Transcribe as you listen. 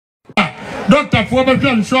doctor for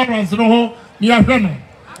insurance no near Reno.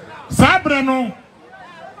 Sabrano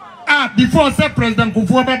before say President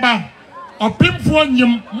Kufuor Baba or Pimfo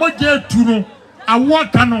Nyim Moje Tuno a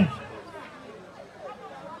Watano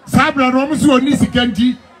Sabrano Musu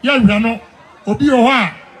Nisikenti Yarano Obi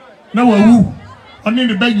Oha na wu on in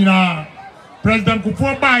the Benina President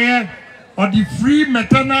Kufuor Baye or the free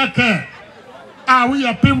maternal care. We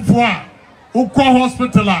are Pimfo who call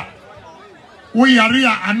hospital. We are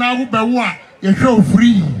here and now we be show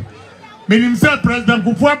free. Meaning say President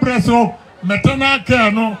Kufuor Breso maternal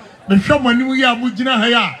care no me show money we are mujina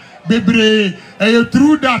haya bebre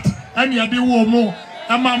through that and ya de wo mo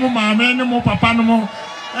ama mo maame ne mo papa no mo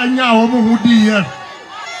anya wo mo hudi here.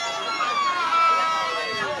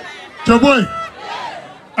 Choboy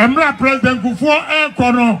Amra President Kufuor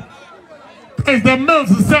kono President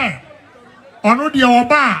Mills say ono de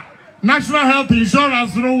oba National Health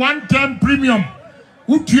Insurance no 110 premium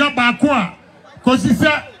utia ba ko a kosi se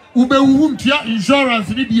ubewu ntia insurance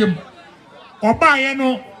ni biem oba ye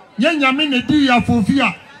no nyanyame ne di ya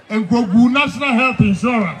fofia enkogu National Health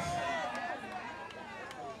Insurance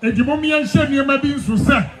ejimomi enhye niema bi nso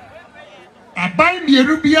se aban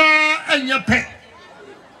mieru bia enye pe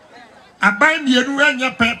aban mieru enye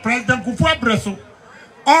pe President Kufuor Breso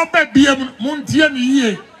oba biem muntie ni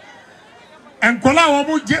yie enkola wo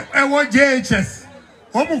mu ewo JHS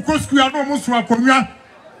wo mu kosku ya no mu so akonwa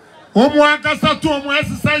wo mu akasa to mu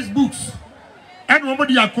exercise books and wo mu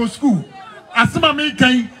di akosku asema me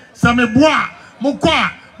kan sameboa mu ko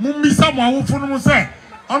a mu misa mu awofo no mu se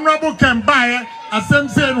honorable can buy asem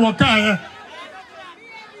say no kae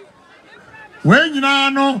we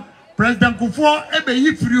nyina no President Kufuor ebe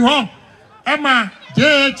yi firi ho ema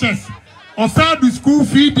JHS osadu school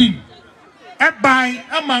feeding ebai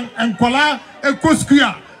among enkola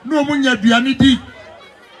ekoskia no munya duane di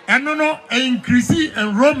eno no increase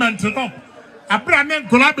enrollment no abra na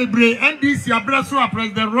enkola bebre NDC abra so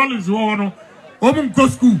President Rollins wo no omun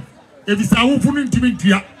kosku ebisa wo funu ntimi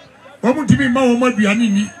ntua omun ntimi ma wo ma duane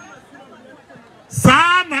ni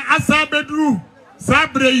sa na asa bedru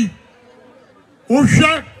sabrei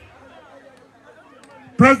ohwe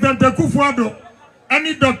President Kufuor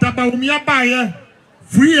any Dr. Bawumia baye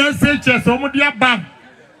free SHS omudia bag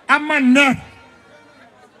amane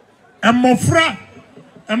emofra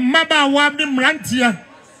emmaba wabni mrantia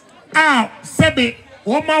sebe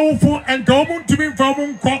omawufo enka omuntimi mfa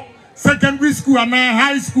omunko secondary school and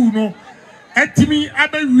high school no etimi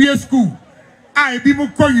abewie school ebi mu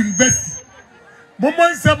ko university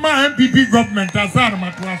momon sema MPP government azar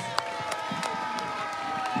matwas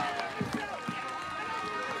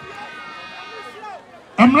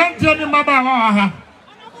amrantia ni maba ha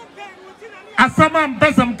asama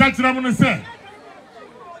mbesam kachira mu say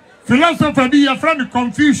philosopher be your friend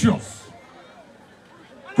Confucius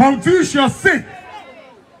say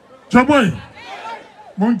Choboy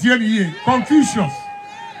Montieri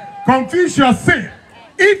Confucius say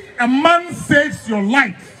if a man saves your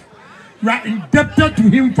life you are indebted to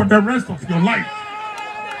him for the rest of your life.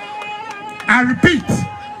 I repeat,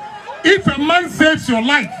 if a man saves your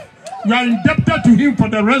life you are indebted to him for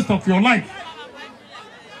the rest of your life.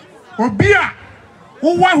 Obia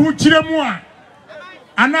uwa hu chiremu a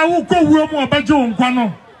ana wu ko wu mu obaje onkwa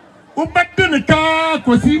no obede ne ka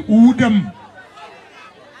kosi udem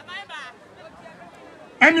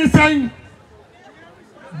any sign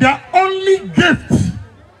the only gift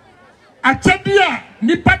achadia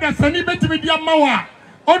nipa da sani betimi dia mawa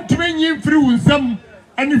ontime nyin free unsam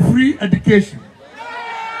any free education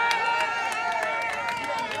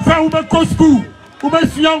sa ube ko school ube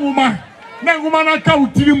suya nguma na nguma na ka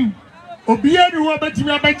utirim obiye ni wo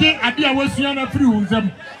betimi abaje ade a wasua na free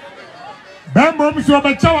unsam bambo mso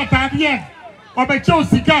obecha watade obecha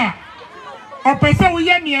osika opese wo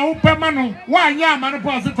ye ne wo pema no wa anya amane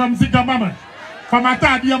po se fam sika mama fam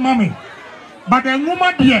atade mama but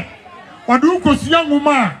nguma de odu kosua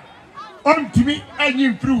nguma ontimi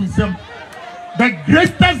anyi free unsam. The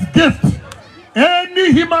greatest gift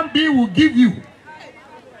any human being will give you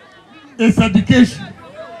is education.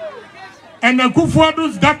 And the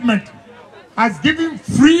Kufuor's government has given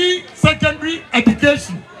free secondary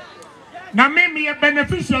education. Now, me a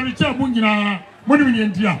beneficiary to Munina,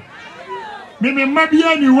 Munimia. Me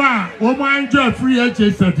mabia ni wa, woman enjoy free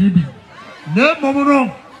HSTB. Ne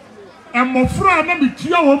mono, and Mofra, maybe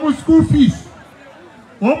Tia almost school fees,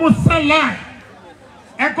 almost salary.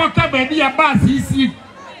 Eko ka baby aba sisi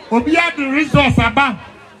obi had the resource aba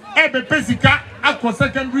ebe pesika akọ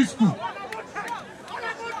secondary school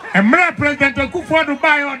emra President Kufuor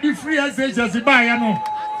buy on the free SHS buy no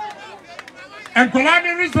enkola ni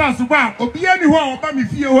resource ba obi ani ho oba me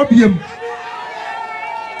fie ho biem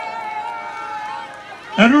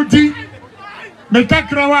Eruti me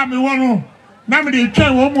kakra wa me wono na me dey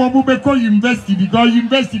twa wo mo be ko university because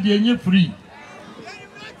university dey enye free.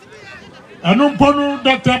 Anu ponu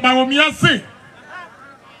Dr. Bawumia say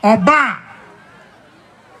oba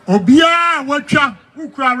obia watwa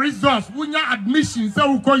ukra resource wunya admission say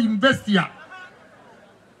uko university a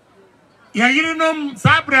ya yirenom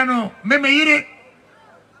sabre no me yire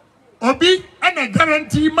obi ana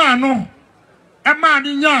guarantee ma no e ma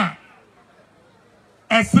ni nya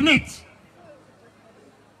a snitch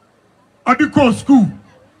odiko school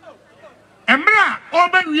emra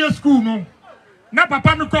obenwe school no na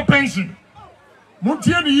papa no ko pension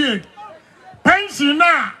muntie ni ye pension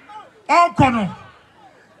na okono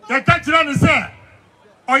the catcher ni say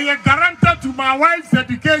oye guarantee to my wife's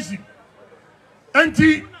education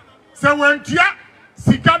enti se wentia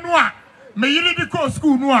sika no a me yiri di ko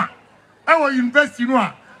school no a e wo university no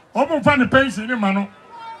a omo fa ne pension ni ma no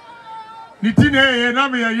Nitine,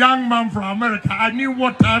 I'm a young man from America. I knew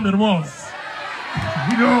what time it was.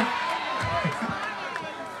 You know.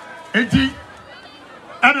 Eti,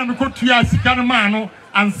 I don't go to ya sikana mano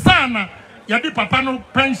and sana yadi papa no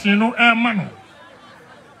pension no mano.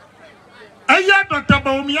 Aya Dr.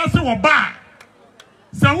 Bawumia se oba.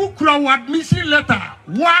 Se ukura admission letter.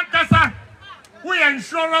 Wakasa. We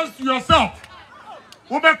insurance to yourself.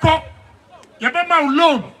 Ubeko. Yabema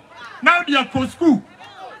loan. Now they are for school.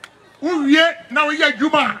 Uye na uye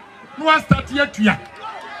juma no start here to ya.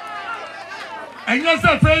 And yes,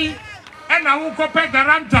 I say, and I will compare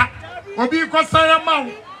garanta obi ko saya mau.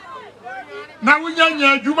 Na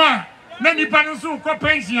unya juma na ni panisu ko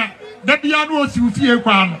pension da bia no osifie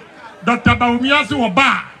kwa no. Dr. Bawumia se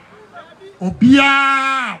oba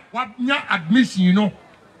obia wanya admission no.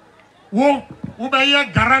 Wo be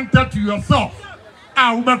guarantee to yourself.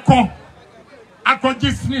 Ubeko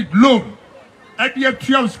akọji need loan. At the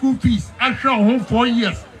actual school fees, I show home 4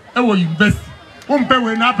 years. I will invest. Pay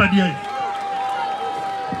when up at the end.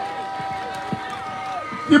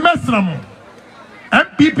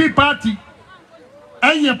 MPP party,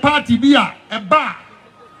 a party beer, a bar,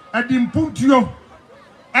 a dimputio,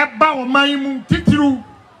 a bow maimu, titru,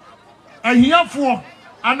 a Yamfo,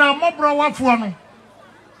 and a mobra wafuano,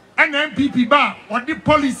 an MPP bar, or the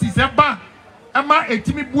policies, a bar, a ma a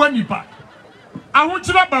timmy buanipa. I want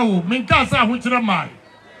you to Minkasa, I want you to my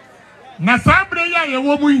Nasabre ya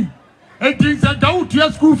woman. It is a go to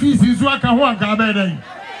your school fees is what I want. Son,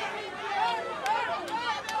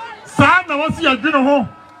 I was here, you know.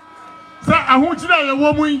 Sir, I want you to a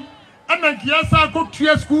woman and then Kiasa go to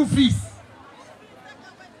your school fees.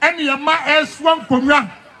 And your ma ass one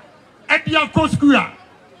comra at your coast school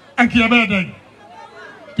and Kiabed.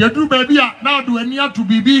 You do baby now do a near to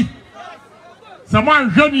BB.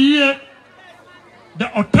 Someone journey here. The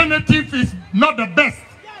alternative is not the best.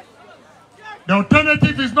 The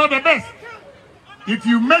alternative is not the best. If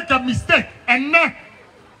you make a mistake and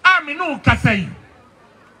I'm no kasai.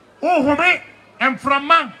 Oh, home and from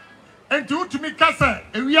man and to me kasa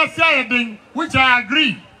we are saying which I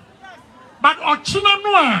agree. But Ochina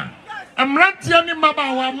noa am rantiani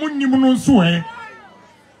maba munimuno sue.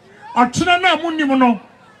 Ochina na munimuno.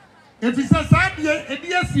 If it's a sad year, a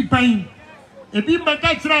BSc pain. If you make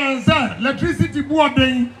a electricity board,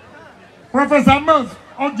 Professor Mills,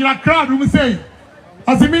 on the crowd, we say,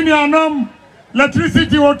 as a minianum,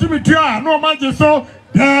 electricity or timitia, no magic so,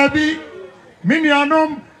 Debbie,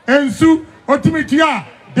 minianum, and Sue, or timitia,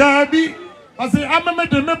 Debbie, as I made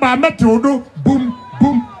the member, Metro, boom,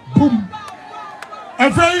 boom, boom.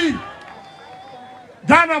 I say,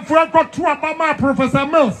 Ghana for got two about Professor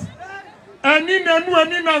Mills, and in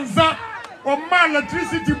and answer. O man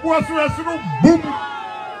electricity boy so boom.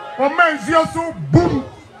 O man so boom.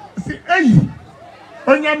 See hey.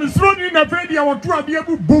 On ya misro ni na fe dia wo to ade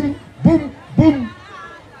bu boom boom boom.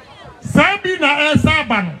 Sabi na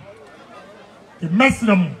saba no. E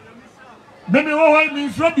mesram. Me wo mi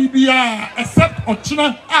misro bibia except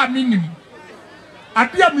ochina a minim.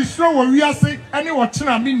 Ade a misro wo wiase ene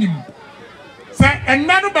ochina minim. Say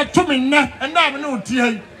enna no beto me na enna me no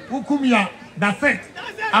tie hukumia. That's it.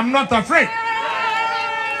 I'm not afraid.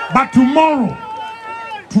 But tomorrow,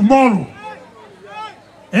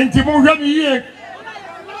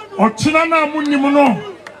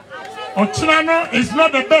 Ochinana is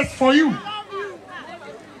not the best for you.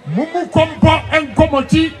 Mumu kompo and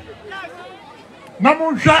komoti.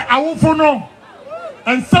 Namusha awufono.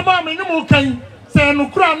 And sama minimu kai say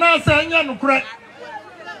nukura na say nya nukura.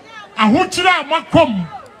 Ahuchira makom.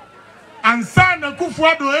 And sana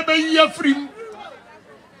kufuado ebe ye free.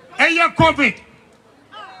 Eya COVID.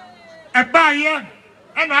 Eba ye.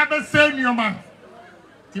 And I be saying your man.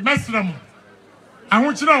 The mesram. I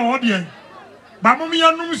want you to know what ye.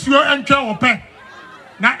 Bawumia num suo entwa ope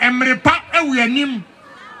na emrepa ewu anim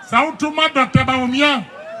sa utuma Dr. Bawumia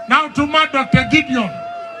na utuma Dr. Gideon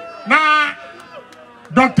na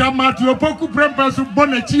Dr. Matthew Opoku Prempesu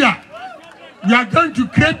Bonachia. We are going to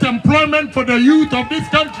create employment for the youth of this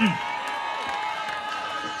country.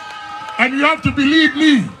 And you have to believe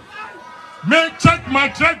me. May check my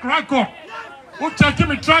track record. Who check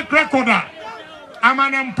my track record? I'm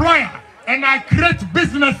an employer and I create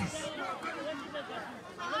businesses.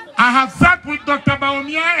 I have sat with Dr.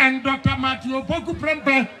 Bawumia and Dr. Matthew Opoku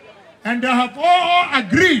Prempe, and they have all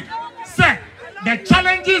agreed, say, the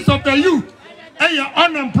challenges of the youth and your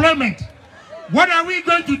unemployment. What are we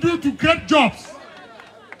going to do to create jobs?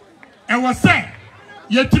 And was said,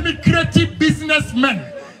 you have to be creative businessmen,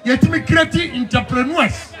 you have to be creative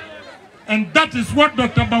entrepreneurs. And that is what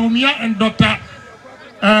Dr. Bawumia and Dr.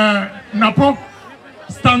 NAPO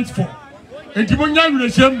stands for. And Tibonya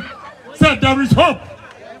said there is hope.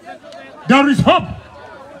 There is hope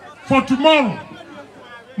for tomorrow.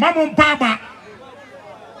 Mamon Paba,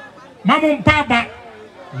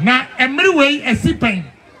 na every way a sipping.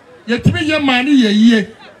 Yetimi ye mani ye,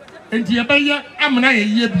 and Yabaya amana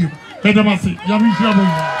ye bu.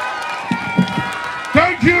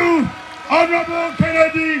 Thank you, Honorable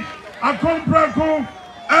Kennedy Akomprako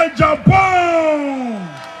Agyapong.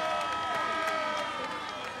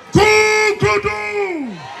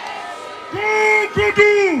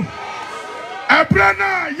 Kukudu.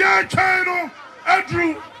 Abrana ya Chino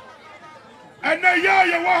Andrew. And na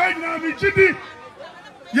ya wahana michidi.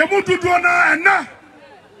 Yamutu duana and na.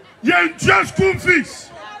 You just school fees.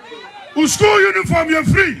 U school uniform you're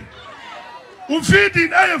free. U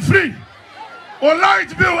feeding are free. U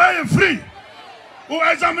light bill are free. U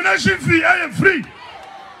examination fee are free.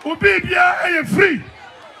 U BBA are free.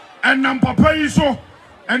 And Papa is so.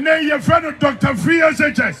 And then your friend of Dr. Free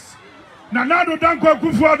SHS. Nanado Danko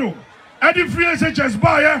Kufuado. Eddie Free SHS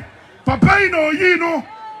buyer. Papa you know.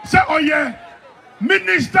 Say oh yeah.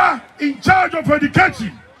 Minister in charge of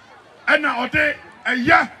education. And now they a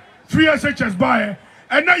year. Free SHS buyer,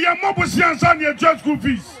 and now your Mobusian son, your church school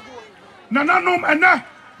fees. Nananum, and now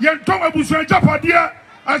your Tom Abusian Japadia,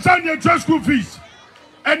 and son your church school fees.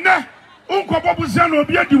 And now Uncle Bobusian will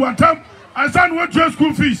be at the one time, and son your church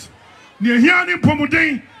school fees. Near here in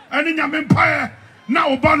Pomodin, and in your empire, now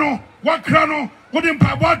Obano, what crano, what in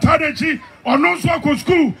Papa Tadechi, or no so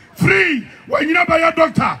school, free, when you never your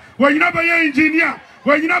doctor, when you never your engineer,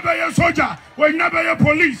 when you never your soldier, when you never your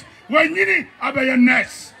police, when you need about your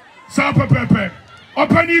nurse. Sapa Pepe,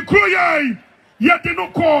 Opani Kruya, yet they no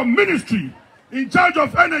call ministry in charge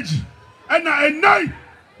of energy. And night,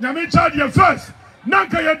 Yami charge your first.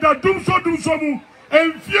 Nanka yada dum so mu,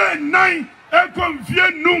 and fear nine, and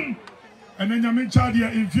confear num. And then Yami charge your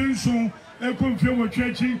infusion, and confear what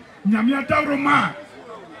churchy, Yamiata Roma.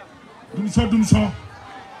 Dum so,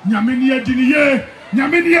 Yaminia Dinier,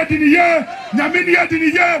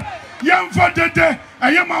 Yamfo Dede,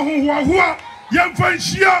 Ayama Yamfo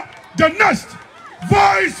Shia. The next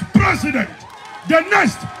vice president, the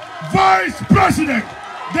next vice president,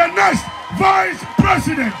 the next vice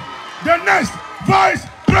president, the next vice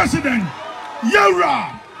president,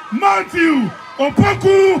 Yara Matthew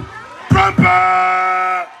Opoku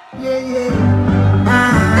Prempe.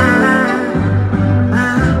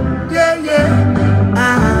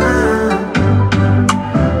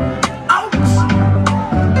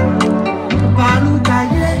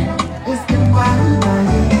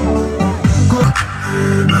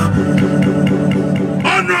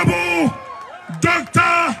 Honorable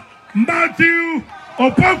Dr. Matthew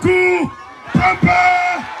Opoku Prempe.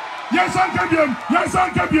 Yes,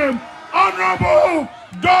 I'm bien. Honorable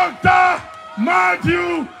Dr.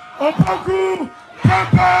 Matthew Opoku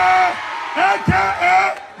Prempe,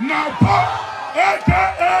 aka NAPO,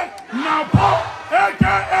 aka NAPO,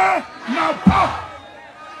 aka NAPO.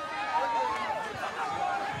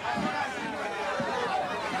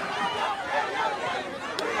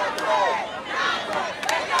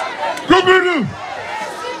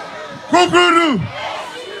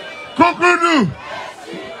 Conclude.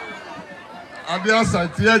 Adiasa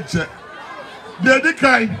tiyeche.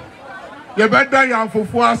 Dedikai. Ye beda Yamfo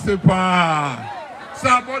asepa.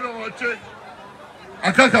 Sabono woche.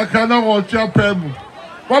 Akaka na woche apemu.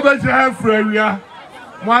 What be je frewia?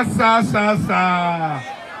 Sa.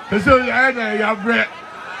 Eso ya na ya bre.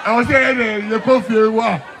 I was saying you coffee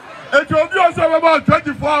wa. It will be also about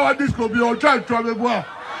 24-hour disco be on try trouble boy.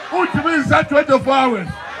 What means that 24 hours?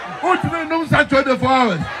 What means no that 24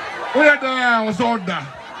 hours? We are there was on that.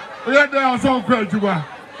 We are there was on credit boy.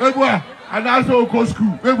 And also go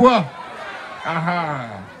school.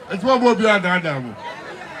 Aha. It's what will be another.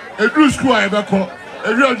 Edu school I beko.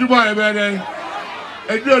 Edu adwuma I be dey.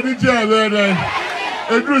 Edu anije I be dey.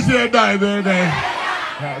 Edu se die be dey.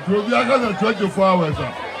 Ya to bi aka 24 hours.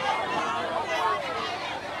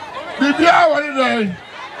 Bibia wani dey.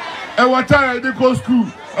 E what time I dey go school.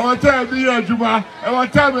 E what time I dey adwuma. E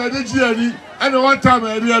what time I dey jiani. And one time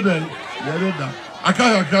I dey dey. Ya dey da.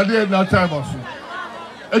 Aka dey na time also.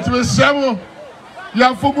 It was seven.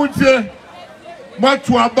 Yamfo mutie.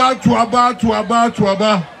 Matuaba.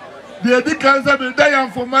 The cancer be dying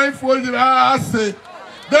for mindful. I say,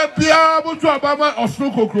 the Piabu to Abama or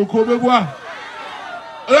Suko Cocobois.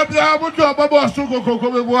 The Piabu to Ababa or Suko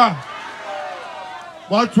Cocobois.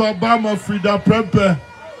 What to Obama Frida Prempe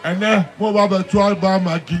and then Mobaba to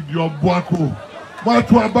Obama give your Boaco. What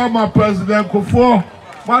to Obama President Kofo.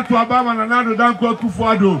 What to Obama and another Danko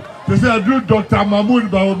Kufado. They say, I do Dr. Mahmoud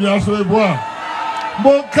Bawumia so bois.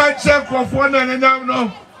 Mo catch up of one and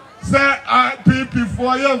now. Say, I people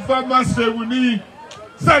for your farmer say we need.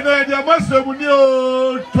 Say, there must say we need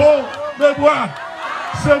to me bois.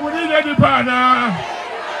 Say, we need any partner.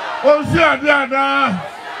 Oh, see, Diana.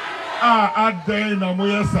 I dare na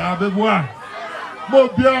moyesa, be bois. Mo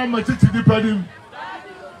bia my titi depending.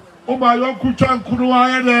 Oh, my uncle Chankuru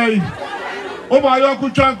day. Oh, my uncle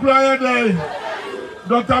Chankuru day.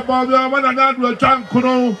 Dr. Bawumia, man, and I will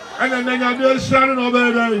Chankuru, and then I will Shannon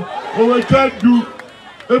over there. Oh, we can't do.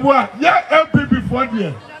 Yeah, MPP for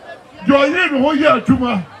there. You're here the whole year,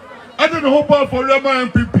 Tuma. I don't know how for Rama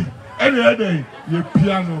MPP. Any other, you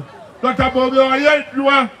piano. Dr. Bawumia, you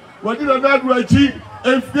are what did not write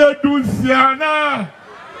if you do Siana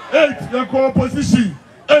 8 your co-opposition,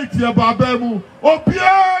 8 your Babemu, or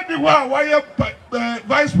piano, why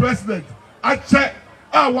vice president. I check,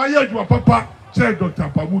 why you are papa, check Dr.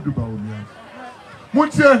 Bawumia.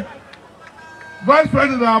 Mutie, vice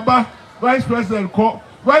president Abba, vice president call.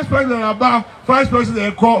 Vice President Abba, Vice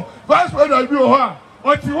President call, Vice President Bioha,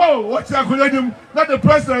 what's your collegium? Not the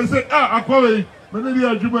president say, I call it,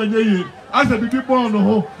 Many Juma, as a big born,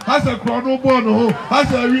 as a chrono born,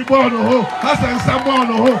 as a reborn, as a Samon,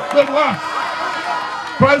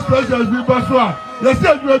 Vice President Bibaswa, the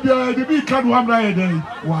state will be the big can one day.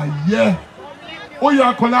 Why, yeah. Oh,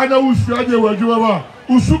 yeah, Colana, Usually, where you are,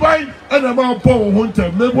 Usubai, and a man Paul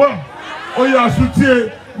Hunter, Mebois. Oh, yeah,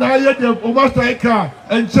 Sutie. Now yet the master car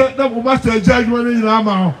and check them master judgment in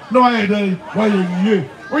Lama. No idea why you.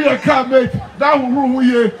 We are car mate. Now who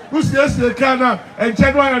ye who says the car now and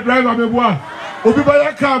check why a driver me boy. Who be by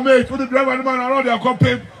a car mate with the driver man around their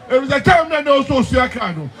company. It was a time that also see a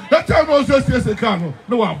car. That time also says a car.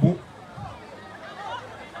 No abu.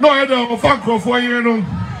 No idea of Franco for you know.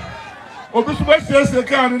 Or this way says the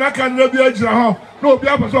car and I can't be a jar. No, be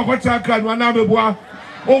up as a what I can one other boy.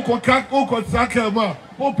 Oko Sakama.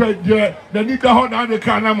 Open the Nika Hot and the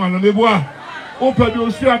Kanaman and the bois. Open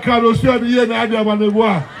your share card or share the year and the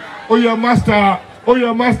bois. Oh, your master,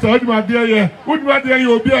 my dear, would my dear,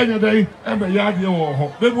 you'll be on your day and the yard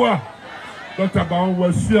your the bois. Dr. Bawumia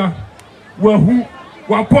was here. Well, who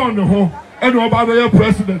were upon the home and about the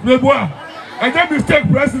president, the bois. And then mistake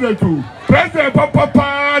president too. President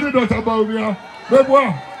Papa, the Dr. Bawumia, the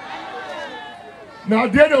bois. Now,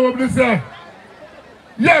 the other woman say,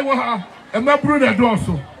 yeah, well, and my brother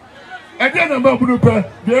also. And then I'm a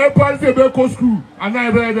brother, the airport is a school, and I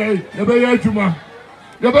bear a Juma.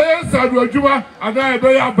 The Bayan Sadwa Juma, and I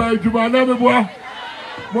bear by Juma, never boy.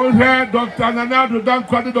 Mon Doctor, and another don't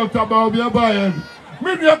quite Dr. Bawumia by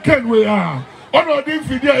maybe I can we are. On our deep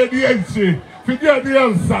Fidia the NC, Fidia the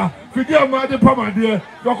answer, Fidia Madi Pama dear,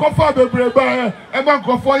 your father bread by a monk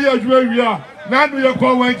of 4 years where we are. Now we are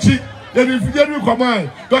calling cheap. Then if you get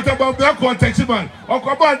command, Dr. Bawumia contact man, or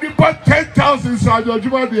command depart 10,000 Sadwa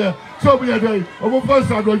Juma there. So we are there, over first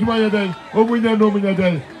Sadwa Juma day, over no minute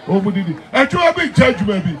day, over the. And you have been judged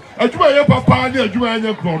maybe. And you are your papa and your Juma and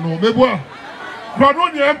your chrono, Mebois.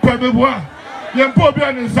 Chrono, the emperor, Mebois. Yamfo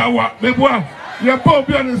Bian in Sawa, Mebois. Yamfo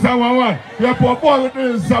Bian in Sawa, Yamfo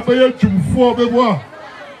in Sabaya Jumfo, Mebois.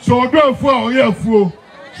 So don't fall, yeah, fool.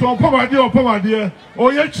 So, Papa dear, oh,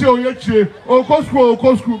 yet, oh,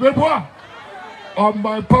 Cosco, Mebois. On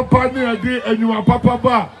my papa near day, and you are Papa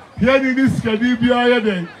Bar. Here in this Scandinavia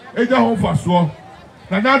day, and the home for so.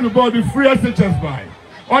 Now, the body free SHS buy.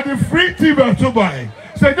 Or the free TV to buy.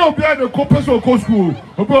 Say, no, be the Copus or Cosco,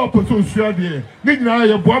 about Person Shadi. Need now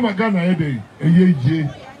your Bama Ghana a day, a year.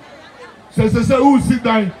 Says, who sit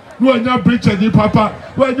down. You are not breaching the papa.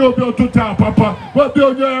 Why don't you to tell papa? What do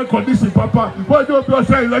you air condition papa? Why don't you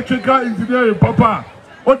say electrical engineering papa?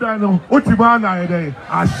 What I know, what you man I day?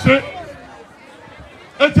 I say,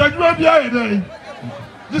 it's a new day.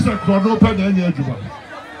 This is a chrono pen and Juma.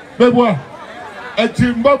 But what? A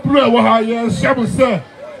Timbabra, what I am, sir.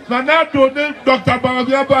 na na donate Dr.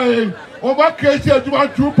 Bawumia by over case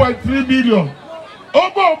adwuma 2.3 million.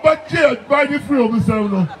 Oba budget by the free of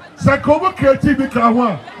himself no. Sakobo creative bi ka ho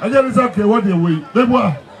a anya ni say what dey way.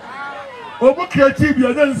 Meboa. Obo creative bi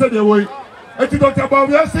anya ni say dey way. Eti Dr.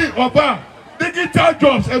 Bawumia say oba digital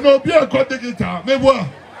jobs and obi e ko digital. Meboa.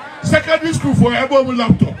 Secondary school for every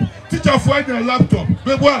laptop. Teacher for any laptop.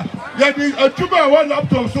 Meboa. Ya di adwuma one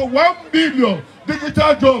laptop so 1 billion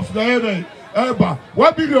digital jobs na here. Eba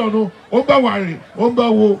 1 billion no omba ware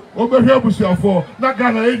omba wo omba hwebusiafo na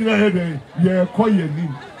Ghana e nyina he ye koye ni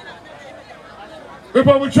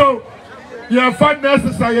people we show ye fat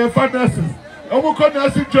nurses ye fat nurses omo ko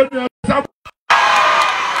nursing training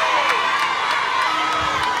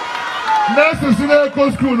nurses in the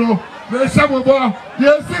school no me some boy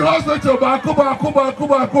ye see hospital ba ko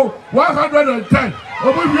 110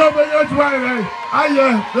 omo bi omo ye try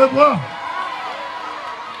aye the boy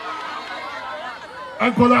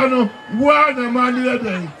Ankolano, one a man here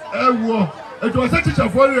day, it was a teacher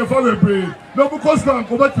for you for the brain. No, because I'm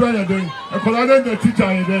going to try a day. Ankolano, the teacher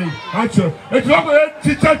a day. Actually, it's not a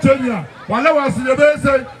teacher tenure. While I was in the base,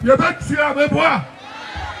 you bet you have a boy.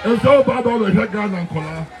 It's all about the gun and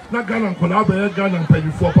collar, not gun and collar, but a gun and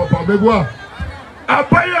penny for Papa Bebois. A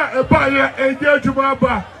buyer, a dear to my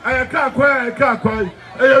bar. I can't cry.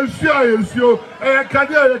 I sure, I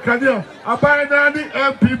can't, I buy 90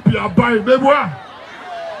 MPP, I buy Bebois.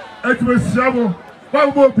 Et me siamo, why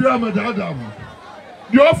won't be a madam?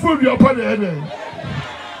 Your food, your body, and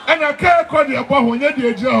I can't call you about when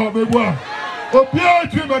you're job, Bebois. Oh, Pierre,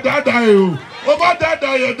 you my dada, you. Oh, my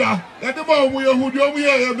dada, and the one we are who do me,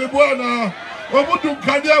 Bebois. Oh, what do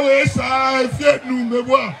Kanya waste? I fear no,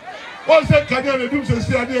 Bebois. What's that Kanya do to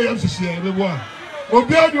see a day of Bebois? Oh,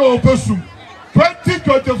 Pierre, your person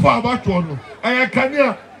 2024 about one. I can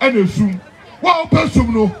and assume. One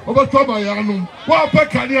person no, over to my anum, one per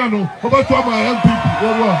caniano, over to my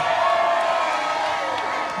MPP.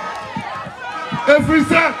 Every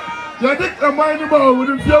set, you think a mind about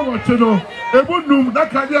wouldn't feel what you know. A good room,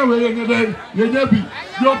 that can you away in the day, you never.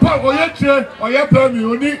 Your pop or your chair or your permit,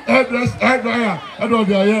 you need headdress, head dryer, and all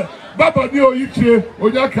the Baba knew each year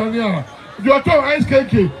or your cania. Your toe ice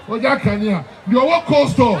cake or your cania. Your walk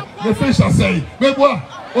coaster, the fish I say, Mebois.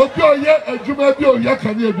 Okay, yeah, a Jumabio,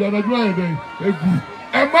 Yakania, and a dry day.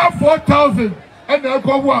 A man 4,000 and I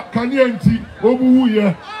go what Kanianti, Obu,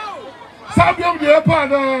 yeah. Samuel the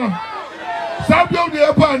Epana, Samuel the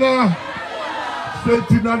Epana,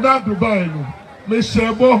 Sentinada Dubai,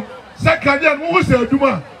 Meshabo, Sakadian, who was a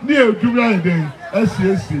Duma, near Jumia day,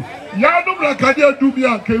 SCSC. Yanum Lakadia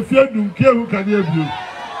Dumia, Kefiadum, Keru Kania.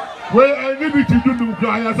 Where I need to do them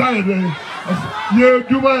cry as I day. Yeah,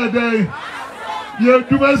 Duma a day. You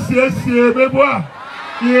do my CSC, Bebois.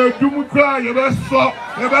 You do me cry, you best saw,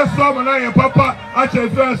 and I and Papa, I shall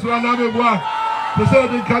first one of Bebois. To say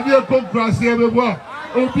the Cadia cook grass here, Bebois.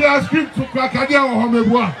 Oh, be asking to crack Cadia or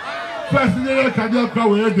Bebois. First, the Cadia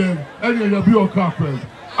cow them, and you'll be your carpet.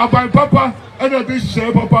 I buy Papa, and a big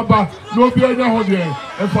share Papa, no be any holiday,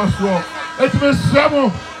 and fast walk. It's Miss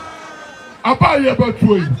Samuel. I buy you about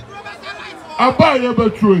tree. I buy you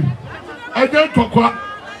about tree. And then talk what,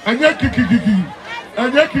 and then kiki.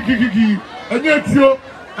 And yet, and yet, you,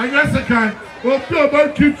 and yes, I can. Oh, feel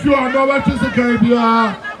about keep you and over to the Caribbean.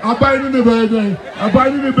 I buy in the bed, I buy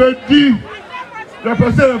in the bed deep.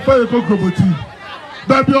 Represent a fire cocoa.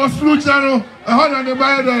 That be your slew channel, a hundred and a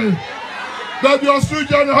mile day. That be your slew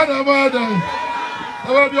channel, a hundred and a mile day.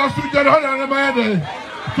 That be your slew channel, a hundred and a mile day.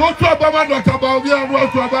 Go to Obama, Dr. Bawumia, and roll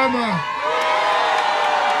to Obama.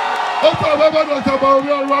 Go to Obama, Dr.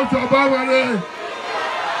 Bawumia, and roll to Obama.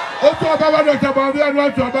 Oto Obama Dr. Bawumia and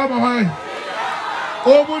roll to Obama.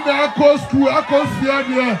 Omo na akọ school, akọ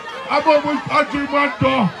siade. Abo mo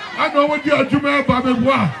ajumanto. Ano mo di ajuma ba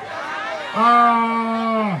meboa.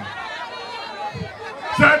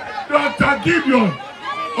 Said Dr. Gideon.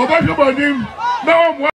 Obajo bonim.